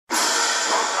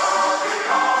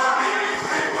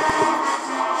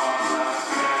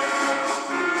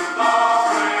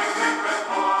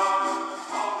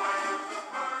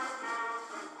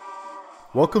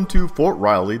Welcome to Fort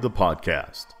Riley, the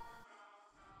podcast.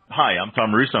 Hi, I'm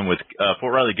Tom Roos. I'm with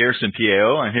Fort Riley Garrison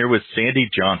PAO. I'm here with Sandy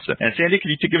Johnson. And Sandy,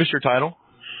 can you give us your title?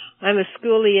 I'm a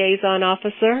school liaison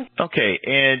officer. Okay,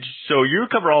 and so you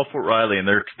cover all Fort Riley and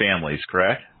their families,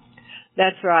 correct?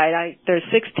 That's right. There's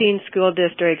 16 school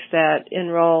districts that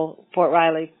enroll Fort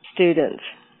Riley students.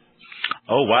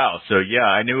 Oh, wow. So, yeah,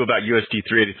 I knew about USD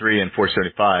 383 and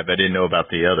 475. I didn't know about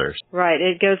the others. Right.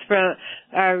 It goes from,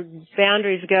 our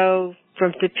boundaries go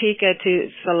from Topeka to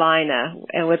Salina,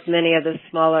 and with many of the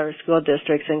smaller school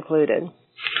districts included.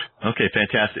 Okay,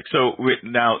 fantastic. So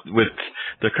now with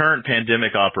the current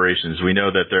pandemic operations, we know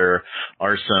that there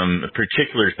are some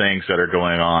particular things that are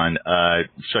going on,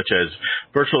 such as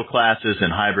virtual classes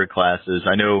and hybrid classes.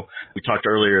 I know we talked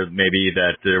earlier maybe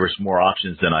that there were some more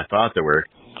options than I thought there were.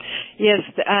 Yes,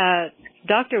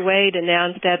 Dr. Wade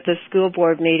announced at the school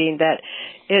board meeting that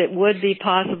it would be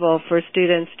possible for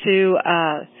students to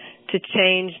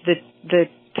change the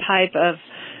type of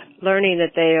learning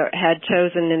that they had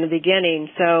chosen in the beginning.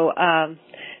 So,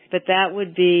 but they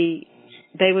would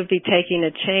be taking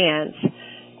a chance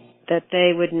that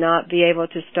they would not be able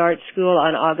to start school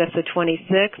on August the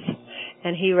 26th.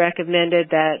 And he recommended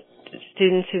that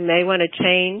students who may want to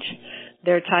change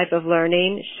their type of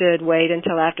learning should wait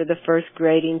until after the first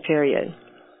grading period.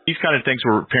 These kind of things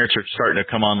where parents are starting to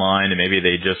come online and maybe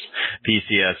they just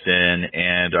PCS in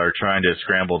and are trying to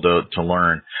scramble to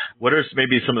learn. What are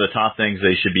maybe some of the top things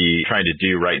they should be trying to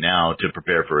do right now to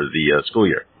prepare for the school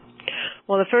year?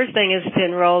 Well, the first thing is to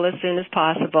enroll as soon as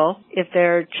possible. If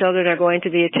their children are going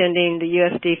to be attending the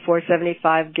USD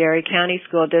 475 Gary County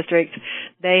School District,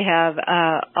 they have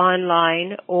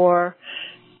online, or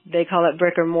they call it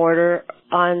brick or mortar,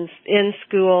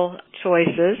 in-school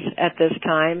choices at this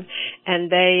time,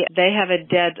 and they had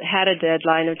a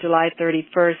deadline of July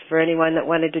 31st for anyone that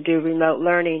wanted to do remote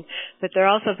learning. But they're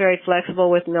also very flexible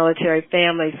with military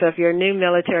families. So if you're a new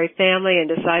military family and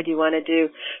decide you want to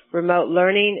do remote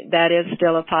learning, that is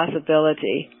still a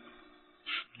possibility.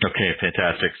 Okay,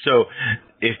 fantastic. So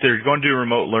if they're going to do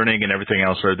remote learning and everything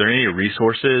else, are there any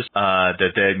resources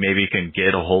that they maybe can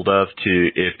get a hold of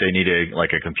if they need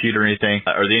a computer or anything?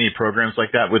 Are there any programs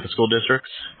like that with the school districts?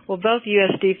 Well, both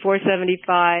USD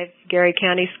 475 Gary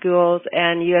County Schools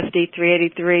and USD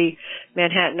 383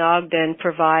 Manhattan-Ogden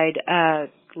provide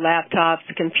laptops,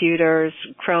 computers,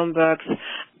 Chromebooks,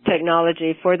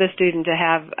 technology for the student to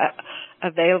have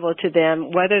available to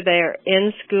them, whether they're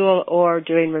in school or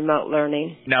doing remote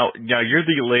learning. Now you're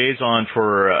the liaison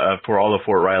for all of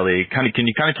Fort Riley. Can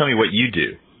you tell me what you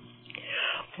do?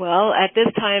 Well, at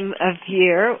this time of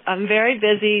year, I'm very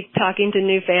busy talking to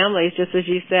new families, just as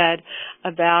you said,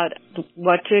 about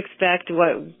what to expect,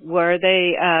 what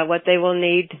they will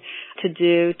need to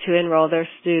do to enroll their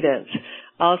students.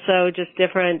 Also, just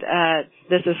different.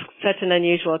 This is such an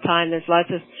unusual time. There's lots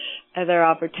of other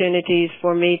opportunities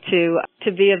for me to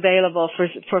be available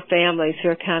for families who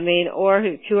are coming or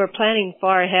who are planning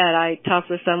far ahead. I talked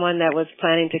with someone that was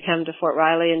planning to come to Fort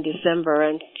Riley in December,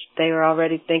 and they were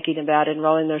already thinking about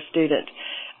enrolling their student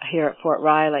here at Fort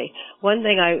Riley. One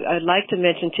thing I'd like to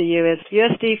mention to you is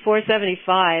USD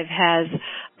 475 has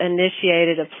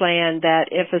initiated a plan that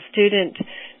if a student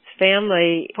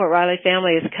family, Fort Riley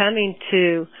family, is coming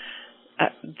to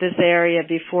this area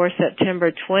before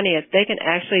September 20th, they can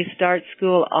actually start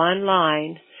school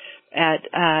online at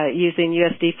using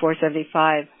USD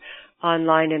 475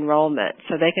 online enrollment.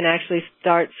 So they can actually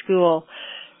start school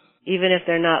even if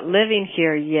they're not living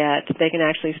here yet. They can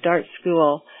actually start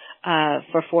school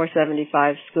for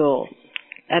 475 school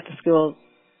at the school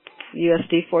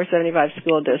USD 475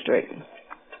 school district.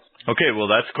 Okay, well,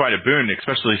 that's quite a boon,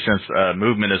 especially since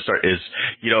movement is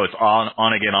it's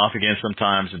on again, off again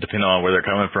sometimes, depending on where they're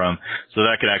coming from. So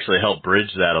that could actually help bridge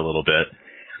that a little bit.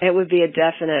 It would be a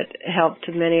definite help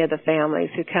to many of the families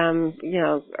who come,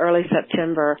 early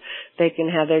September. They can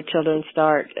have their children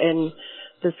start. And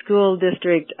the school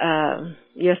district,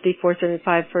 USD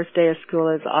 475, first day of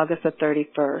school is August the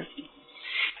 31st.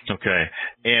 Okay.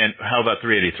 And how about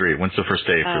 383? When's the first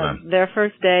day for them? Their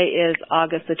first day is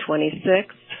August the 26th.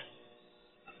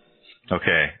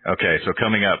 Okay. So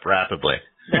coming up rapidly.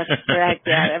 That's correct.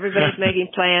 Yeah, everybody's making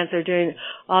plans. They're doing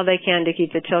all they can to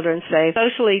keep the children safe,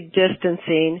 socially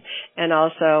distancing, and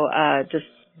also just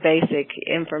basic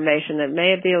information that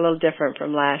may be a little different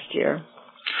from last year.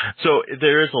 So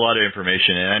there is a lot of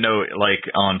information, and I know, like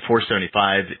on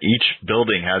 475, each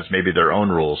building has maybe their own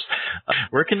rules.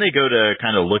 Where can they go to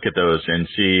kind of look at those and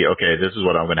see, okay, this is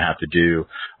what I'm going to have to do.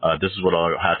 This is what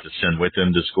I'll have to send with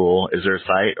them to school. Is there a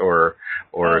site or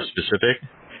specific?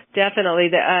 Definitely.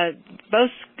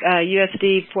 Both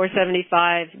USD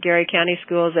 475 Gary County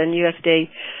Schools and USD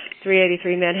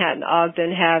 383 Manhattan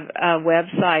Ogden have a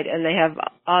website, and they have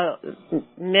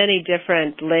many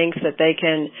different links that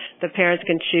the parents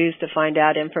can choose to find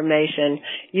out information.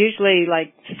 Usually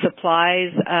like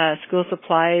supplies, school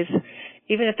supplies.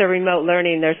 Even if they're remote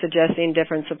learning, they're suggesting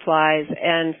different supplies,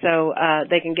 and so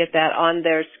they can get that on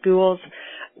their school's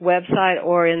website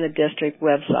or in the district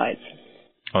websites.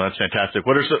 Oh, that's fantastic.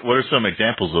 What are some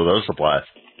examples of those supplies?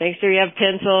 Make sure you have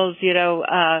pencils.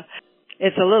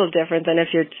 It's a little different than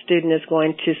if your student is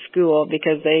going to school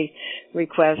because they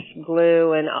request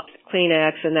glue and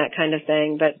Kleenex and that kind of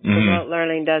thing. But remote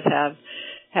learning does have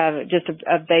just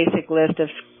a basic list of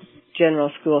general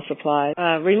school supplies.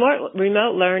 Remote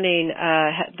learning,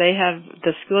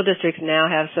 the school districts now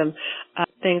have some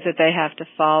things that they have to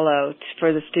follow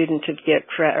for the student to get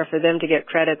credit, or for them to get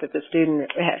credit that the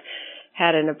student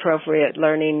had an appropriate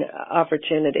learning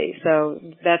opportunity. So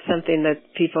that's something that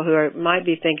people who might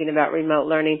be thinking about remote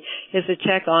learning is to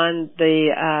check on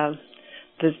the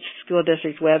school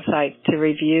district's website to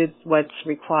review what's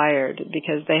required,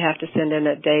 because they have to send in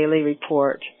a daily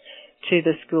report to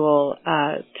the school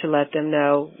to let them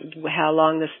know how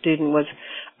long the student was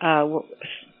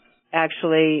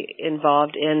actually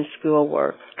involved in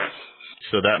schoolwork.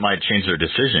 So that might change their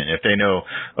decision. If they know,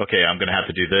 okay, I'm going to have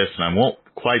to do this and I won't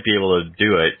quite be able to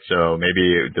do it, so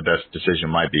maybe the best decision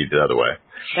might be the other way.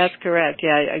 That's correct.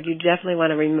 Yeah, you definitely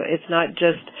want to it's not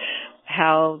just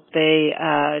how they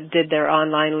did their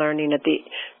online learning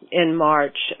in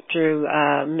March through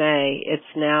May.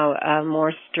 It's now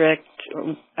more strict,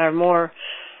 or more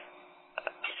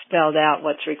spelled out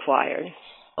what's required.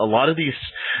 A lot of these,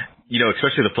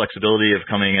 especially the flexibility of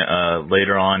coming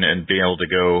later on and being able to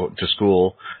go to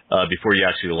school before you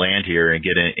actually land here and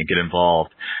get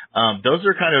involved. Those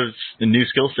are kind of new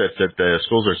skill sets that the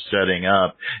schools are setting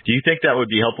up. Do you think that would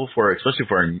be helpful especially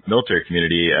for our military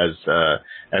community as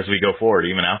we go forward,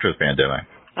 even after the pandemic?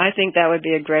 I think that would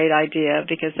be a great idea,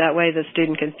 because that way the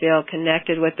student can feel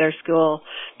connected with their school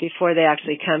before they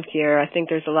actually come here. I think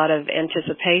there's a lot of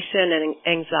anticipation and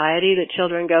anxiety that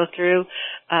children go through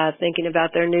thinking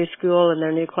about their new school and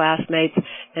their new classmates,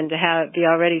 and to be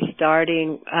already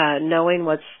starting knowing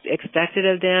what's expected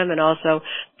of them, and also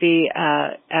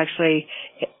actually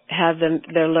have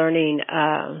their learning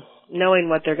knowing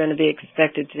what they're going to be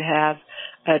expected to have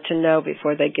to know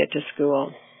before they get to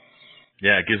school.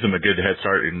 Yeah, it gives them a good head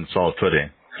start in solid footing.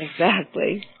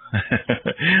 Exactly.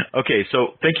 Okay,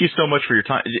 so thank you so much for your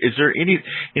time. Is there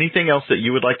anything else that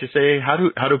you would like to say? How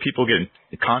do people get in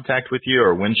contact with you,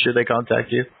 or when should they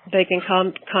contact you? They can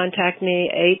contact me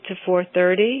 8 to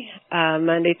 4:30,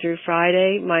 Monday through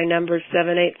Friday. My number is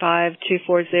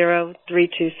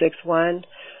 785-240-3261,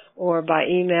 or by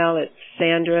email at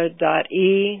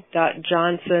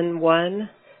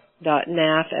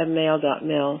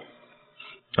sandra.e.johnson1.naf@mail.mil.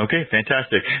 Okay,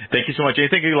 fantastic. Thank you so much.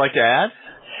 Anything you'd like to add?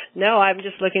 No, I'm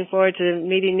just looking forward to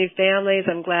meeting new families.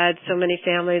 I'm glad so many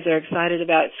families are excited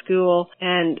about school,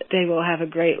 and they will have a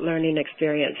great learning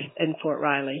experience in Fort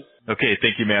Riley. Okay,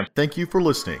 thank you, ma'am. Thank you for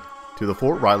listening to the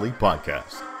Fort Riley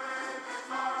Podcast.